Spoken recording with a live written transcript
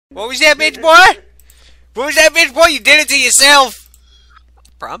What was that, bitch boy? What was that, bitch boy? You did it to yourself. I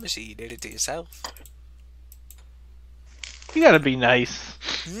promise you did it to yourself. You gotta be nice.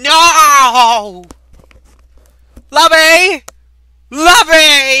 No! Lobby!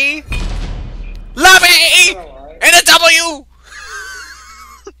 Lobby! Lobby! And a W!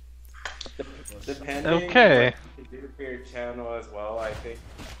 Depending Okay. on what you do for your channel as well, I think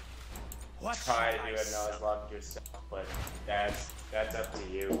try to do a Nuzlocke yourself, but that's up to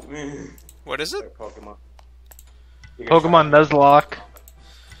you. What is it? Like Pokemon. Pokemon Nuzlocke.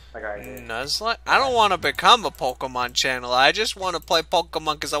 Like I did. Nuzlocke? I don't want to become a Pokemon channel. I just want to play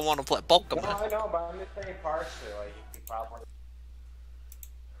Pokemon because I want to play No, Pokemon. I know, but I'm just saying partially. Like, you can probably...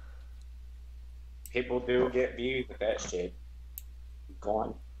 People do get views with that shit. Go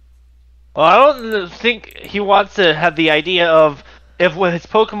on. Well, I don't think he wants to have the idea of if when his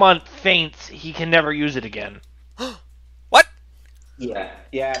Pokemon faints, he can never use it again. What? Yeah,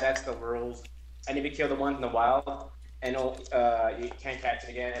 that's the rules. And if you kill the ones in the wild, and you can't catch it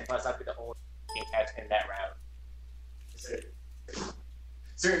again, and plus I'd be the only you can catch in that route.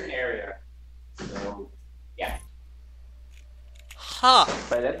 Certain area. So, yeah. Huh.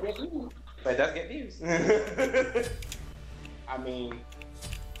 But it does get views. I mean,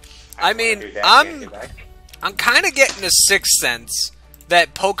 I'm kind of getting a sixth sense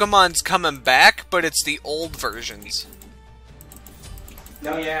that Pokemon's coming back, but it's the old versions.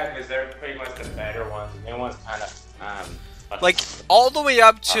 No, yeah, because they're pretty much the better ones. The new ones kind of, like, all the way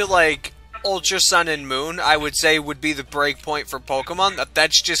up to, like, Ultra Sun and Moon, I would say would be the break point for Pokemon.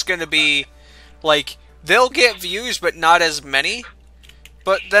 That's just gonna be, like, they'll get views, but not as many.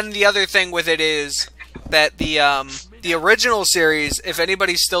 But then the other thing with it is that the original series, if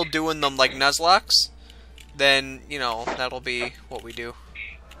anybody's still doing them like Nuzlocks, then, you know, that'll be what we do.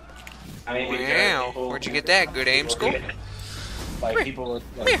 I mean, Wow, where'd you get that? Good aim school? Like, people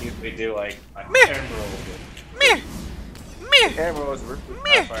usually do, like Emerald. Meh! Meh! Emerald's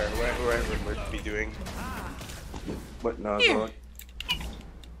Fire, whatever would be doing. What Nuzlocke?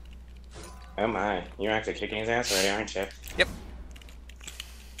 Oh my, you're actually kicking his ass already, aren't you? Yep.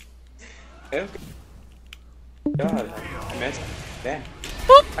 Oh, God, I missed that.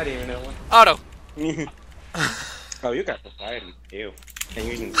 Boop. I didn't even know one. Auto. Oh, you got Poseidon. Ew. And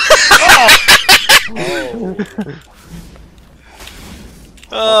using. Oh!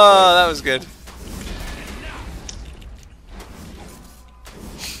 Oh, that was good.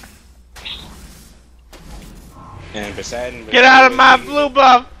 And Poseidon. Get out of my blue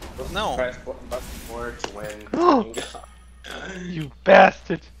buff! No. Press button 4 to win. You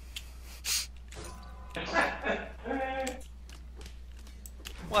bastard!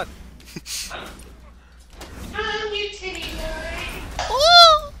 What?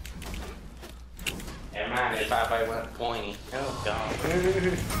 Never mind, if I went pointy. Oh, God.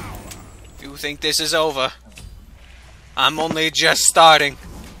 You think this is over? I'm only just starting.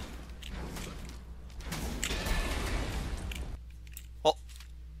 Oh.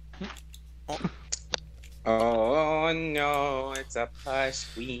 Oh. Oh, no, it's a plush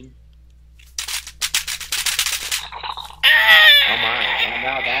queen. Oh my,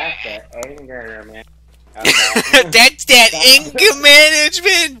 now that's the anger, man. Okay. That's that anger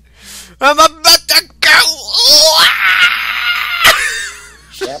management! I'm about to go!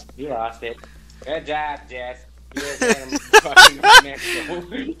 Yep, you lost it. Good job, Jess. You're fucking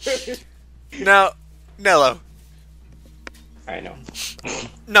No, Nello. I know.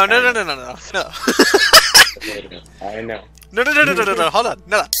 No. I know. No, hold on,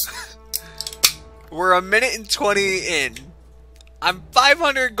 no. We're a minute and 20 in. I'm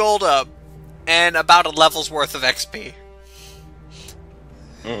 500 gold up, and about a level's worth of XP.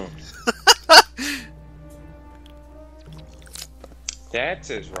 That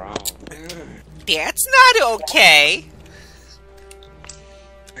is wrong. That's not okay.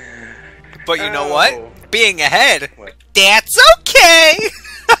 But you know what? Being ahead, What? that's okay!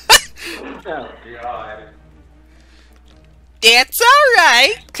 Oh, God. That's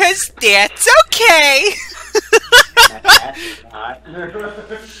alright, 'cause that's okay! That's not.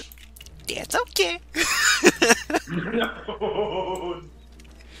 That's okay. No.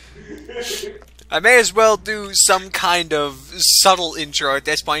 I may as well do some kind of subtle intro at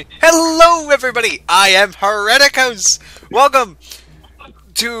this point. Hello, everybody! I am Hereticos! Welcome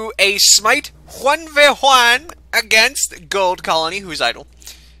to a Smite 1v1 against Gold Colony, who's idle,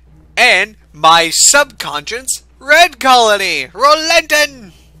 and my subconscious Red Colony,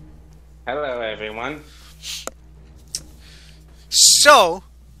 Rolenton! Hello, everyone. So,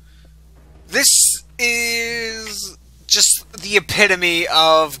 this is just the epitome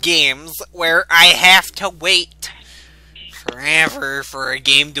of games where I have to wait forever for a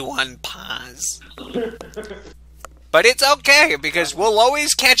game to unpause. But it's okay, because we'll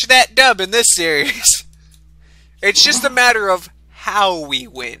always catch that dub in this series. It's just a matter of how we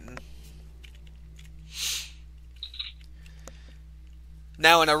win.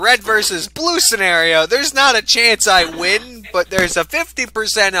 Now, in a red versus blue scenario, there's not a chance I win, but there's a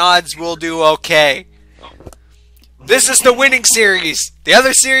 50% odds we'll do okay. This is the winning series. The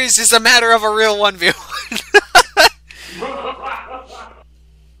other series is a matter of a real 1v1.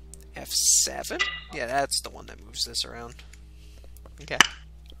 F7? Yeah, that's the one that moves this around. Okay.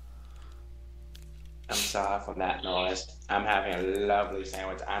 I'm sorry for that noise. I'm having a lovely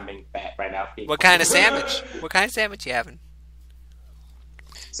sandwich. I'm being fat right now. What kind of sandwich? What kind of sandwich you having?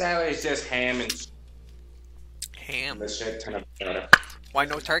 Sandwich is just ham and Ham? a shit ton of butter. Why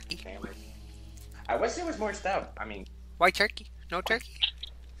no turkey? I wish there was more stuff. I mean, Why turkey? No turkey?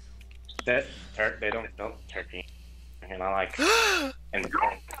 they don't turkey. And I like in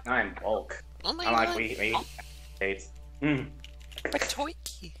bulk. Oh my I like god. we eat States. Mm. But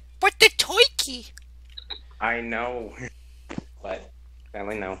turkey? What the turkey? I know, but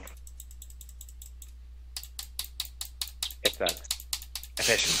family no. It sucks.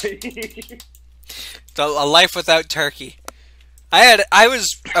 Officially. A life without turkey. I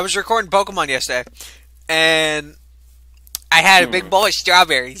was recording Pokemon yesterday, and I had a big bowl of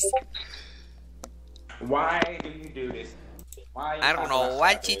strawberries. Why do you do this? Why? I don't know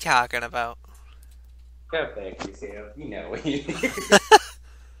what you talking about. Go back yourself. You know it.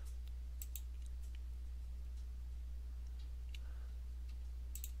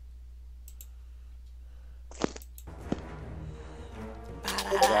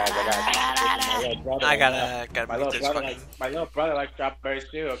 I gotta My make little this brother fucking. my little brother likes strawberries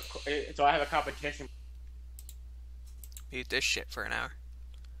too, so I have a competition. Mute this shit for an hour.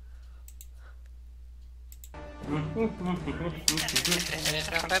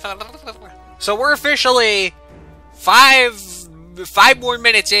 So we're officially five more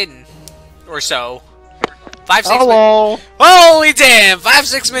minutes in, or so. 5, 6 Hello. minutes. Holy damn! 5,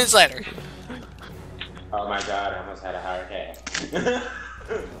 6 minutes later. Oh my god! I almost had a heart attack.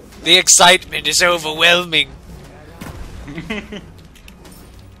 The excitement is overwhelming.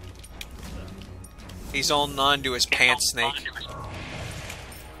 He's holding on to his pants snake.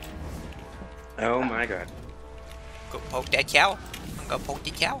 Oh my god! Go poke that cow. I'm gonna poke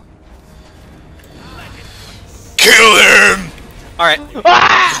the cow. Kill him! Alright.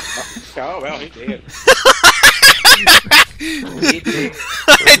 Oh well, he did.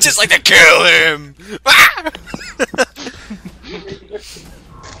 I just like to kill him!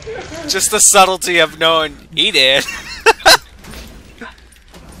 Just the subtlety of knowing he did.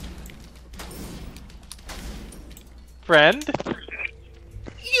 Friend?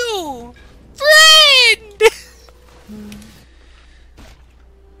 You! Friend!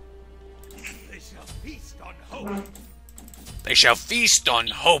 They shall feast on hope. They shall feast on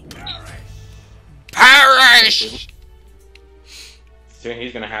hope. Perish! Soon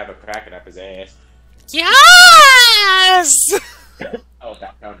he's gonna have a crack up his ass. Yes! Oh,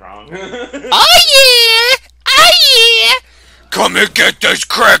 that sounds wrong. Oh yeah! Oh yeah! Come and get this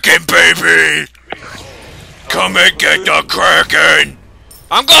Kraken, baby! Come and get the Kraken!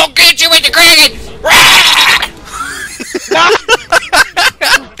 I'm gonna get you with the Kraken!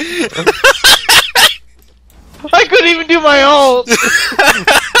 I couldn't even do my ult!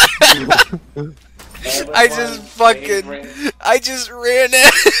 I just ran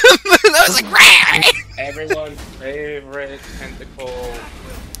at him and I was like, Everyone's favorite tentacle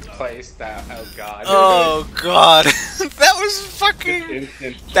play style. Oh god. oh god. That was fucking...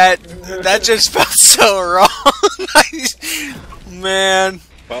 Instant. That just felt so wrong. Man.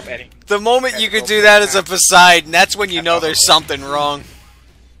 Well, Eddie. The moment you could do that as a Poseidon, that's when you know there's something wrong.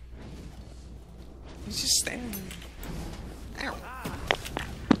 He's just standing there. Ow.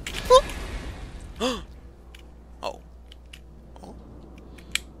 Oh. Oh.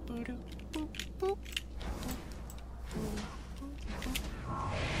 Boop, boop, boop.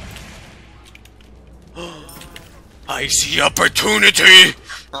 I see opportunity!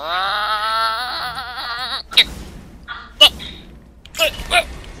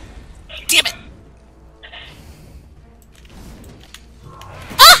 Damn it!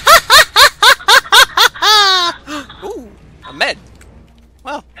 Ooh, a med.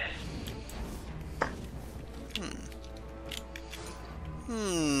 Well.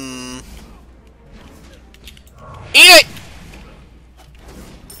 Eat it!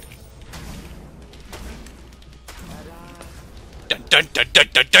 Dun dun dun dun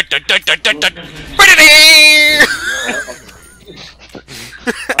dun dun dun dun dun dun dun.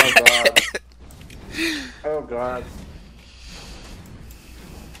 Oh god. Oh god.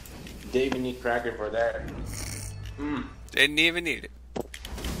 Didn't even need Cracker for that. Didn't even need it.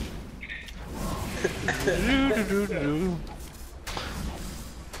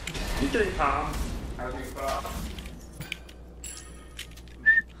 You did it, Tom. I was being fun.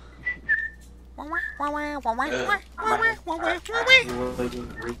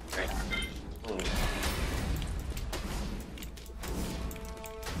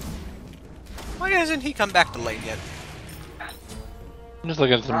 Why hasn't he come back to lane yet? I'm just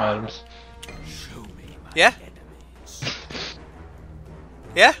looking at some items. Yeah?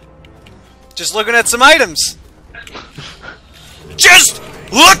 Yeah? Just looking at some items. Just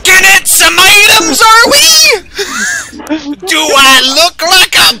looking at some items, are we? Do I look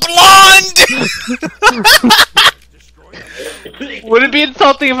like a blonde? Would it be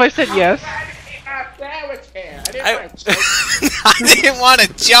insulting if I said yes? I didn't want to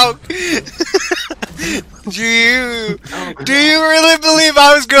joke. Do you really believe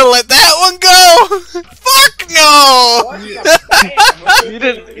I was gonna let that one go? Fuck no! You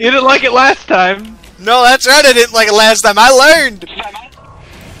didn't like it last time. No, that's right. I didn't like it last time. I learned.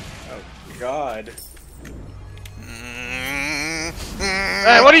 Oh God.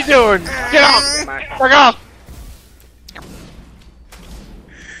 Hey, what are you doing? Get off! Fuck off!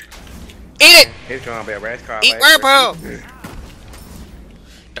 Eat it! He's gonna be a red card. Eat purple!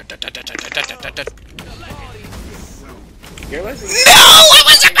 You're listening. No! I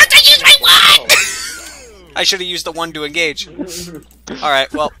wasn't supposed to use my one! I should have used the one to engage.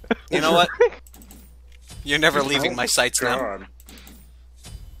 Alright, well, you know what? You're never leaving my sights now. God.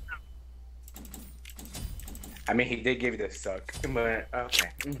 I mean, he did give you the suck, but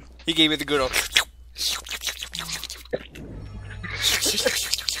okay. He gave me the good old...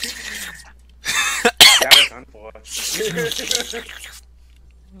 That was unfortunate.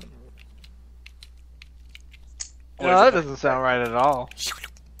 No, that doesn't sound right at all.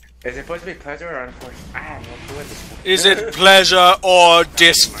 Is it supposed to be pleasure or unfortunate? I have no clue at this point. Is it pleasure or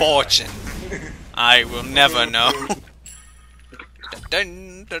disfortune? I will never know.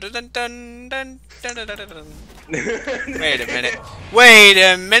 Dun, dun, dun, dun, dun, dun, dun, dun, dun, dun. Wait a minute. Wait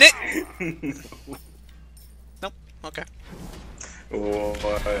a minute! Nope. Okay.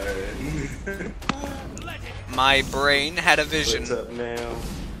 What? My brain had a vision. What's up now?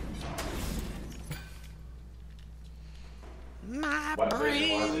 My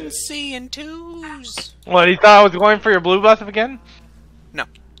brain seeing twos. What, he thought I was going for your blue buff again? No.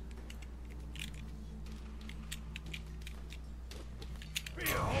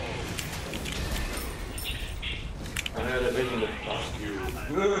 I had a vision to fuck you.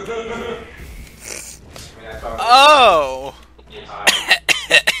 Oh!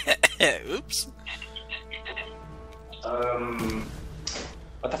 Oops.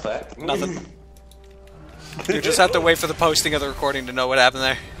 What the fuck? Nothing. You just have to wait for the posting of the recording to know what happened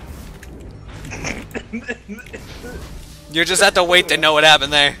there. You just have to wait to know what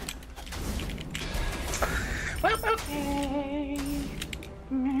happened there.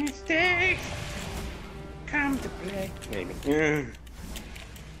 Mistakes come to play. Maybe.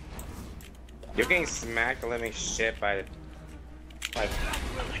 You're getting smacked the living shit by. Like.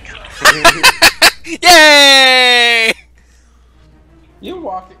 Yay! You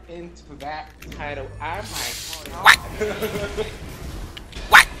walked into that title. I'm like, What?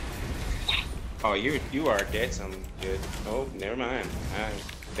 What? oh, you are dead. Some good. Oh, never mind.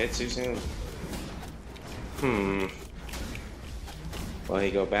 Dead too soon. Will he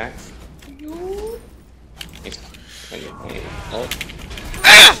go back? Oh.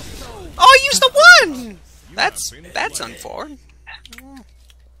 Ah! Oh, I used the one. That's unfortunate.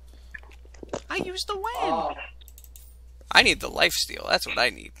 I used the win. I need the lifesteal. That's what I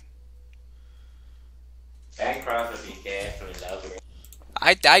need.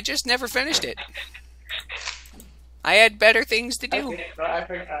 I just never finished it. I had better things to do.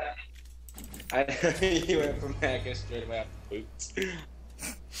 You went from Mega straight away after boots.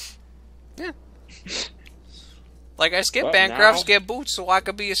 Yeah. Like I skipped Well, Bancroft, now- skipped Boots so I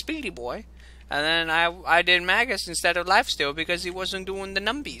could be a speedy boy. And then I did Magus instead of Lifesteal because he wasn't doing the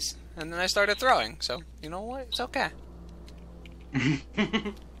numbies. And then I started throwing. So, you know what? It's okay.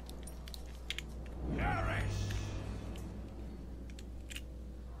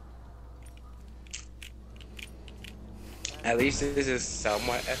 At least this is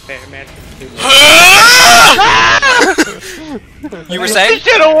somewhat a fair match. You were saying? You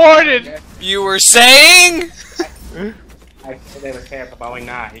should have warned! You were saying? I said they were fair, but why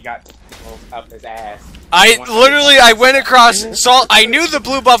not? He got up his ass. I went across, I knew the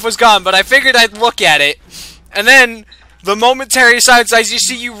blue buff was gone, but I figured I'd look at it. And then, the momentary silence, I just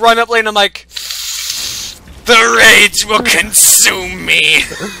see you run up lane, I'm like, the rage will consume me.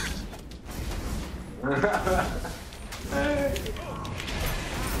 Oh.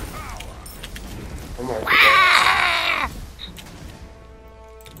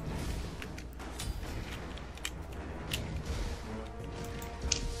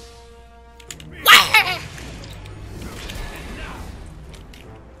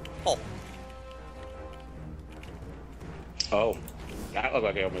 Oh, that looked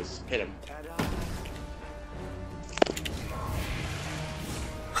like I almost hit him.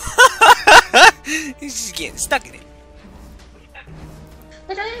 He's just getting stuck in it.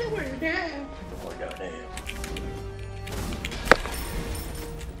 Like I ain't wearing down. Oh goddamn.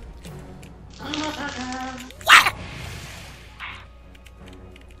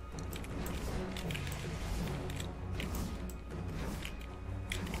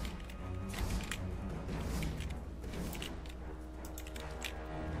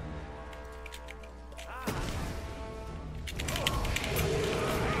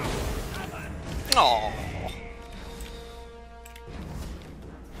 Oh.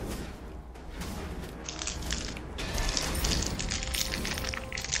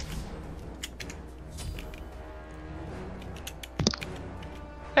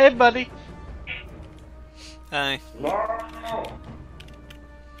 Hey, buddy. Hi.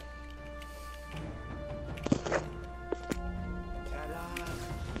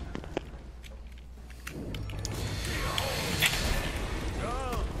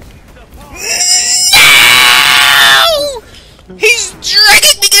 No! He's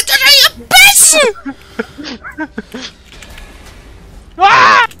dragging me into the abyss!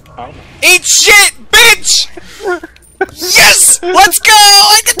 Ah! Oh. Eat shit, bitch! Yes! Let's go!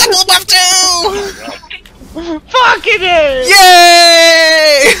 I get the blue buff too! Fucking it!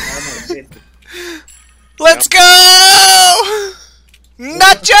 Yay! Let's go!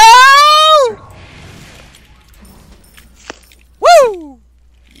 Nacho! Woo!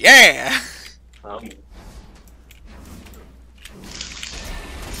 Yeah!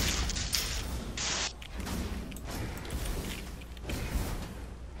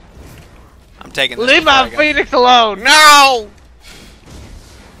 I'm taking this. Leave my Phoenix alone! No!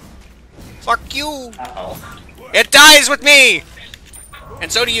 Fuck you! Uh-oh. It dies with me!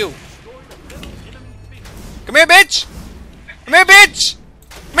 And so do you. Come here, bitch! Come here, bitch!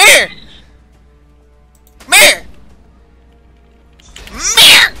 Come here! Come here! Come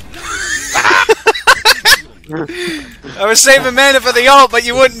here! I was saving mana for the ult, but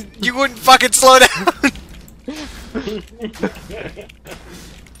you wouldn't fucking slow down.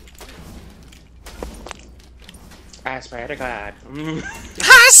 I swear to God.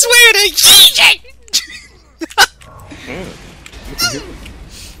 I swear to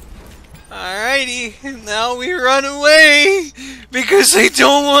Alrighty, now we run away because I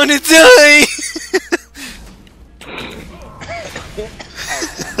don't want to die.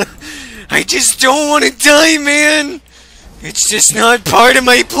 I just don't want to die, man. It's just not part of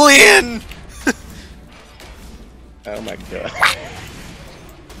my plan. Oh my God.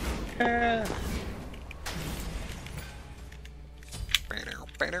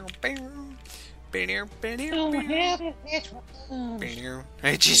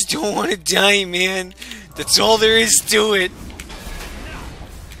 I just don't want to die, man. That's all there is to it.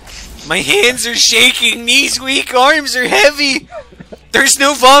 My hands are shaking, knees weak, arms are heavy. There's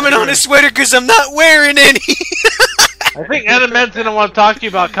no vomit on a sweater because I'm not wearing any. I think Eminem's gonna want to talk to you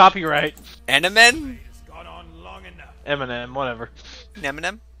about copyright. Eminem? Eminem, whatever.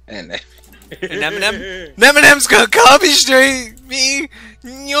 Eminem? And Eminem? Eminem's gonna copyright me.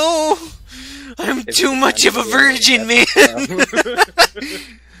 No. I'm too much of a virgin, man.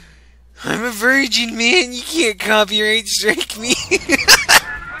 I'm a virgin, man. You can't copyright strike me.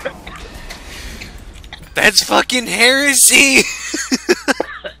 That's fucking heresy.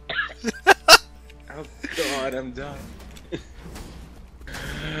 oh God, I'm done.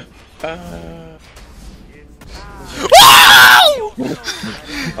 Wow!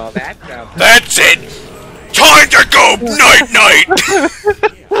 Oh, That's it. Time to go night night.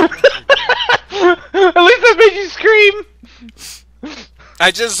 At least I made you scream!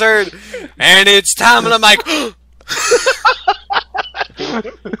 I just heard, and it's time, and I'm like,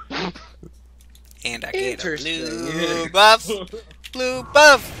 and I get a blue buff, blue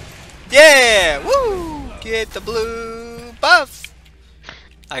buff, yeah, woo, get the blue buff.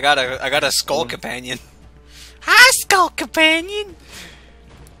 I got a skull companion. Hi, skull companion.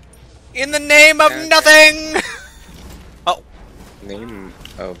 In the name of nothing. Oh, Name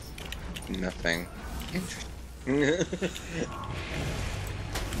of nothing. He's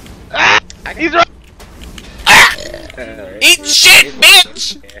right! Eat shit,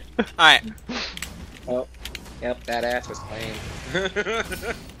 bitch! Alright. Oh, yep, that ass was plain.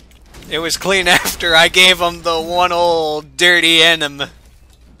 It was clean after I gave him the one old dirty enema.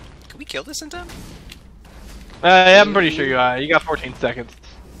 Can we kill this in time? I'm pretty sure you got 14 seconds.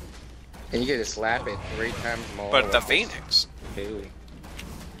 And you get to slap it 3 times more. But the Phoenix. Ooh.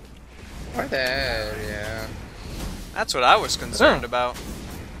 Or that, yeah. That's what I was concerned about.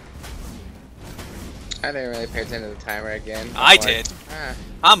 I didn't really pay attention to the timer again. I Like, did. ah.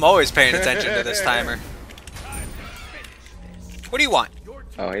 I'm always paying attention to this timer. What do you want?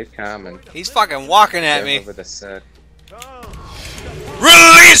 Oh, he's coming. He's fucking walking at me. Over the set.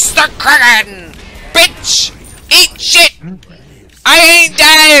 Release the Kraken! Bitch! Eat shit! I ain't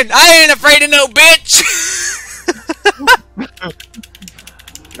dying! I ain't afraid of no bitch!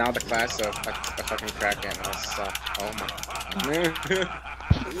 Now the class of a fucking Kraken. Oh, suck. Oh my.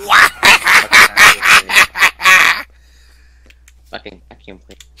 Fucking vacuum,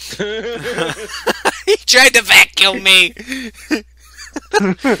 please. He tried to vacuum me!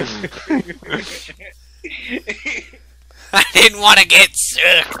 I didn't want to get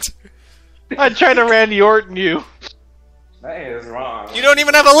sucked! I tried to Randy Orton you. That is wrong. You don't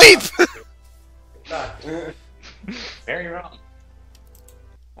even have a leap! Very wrong.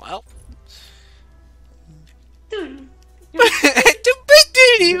 Well. Dun. Too big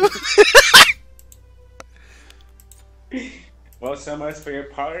to you! Well, so much for your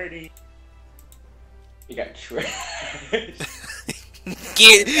party. You got trashed.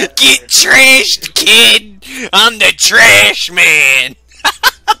 Get trashed, kid! I'm the trash man!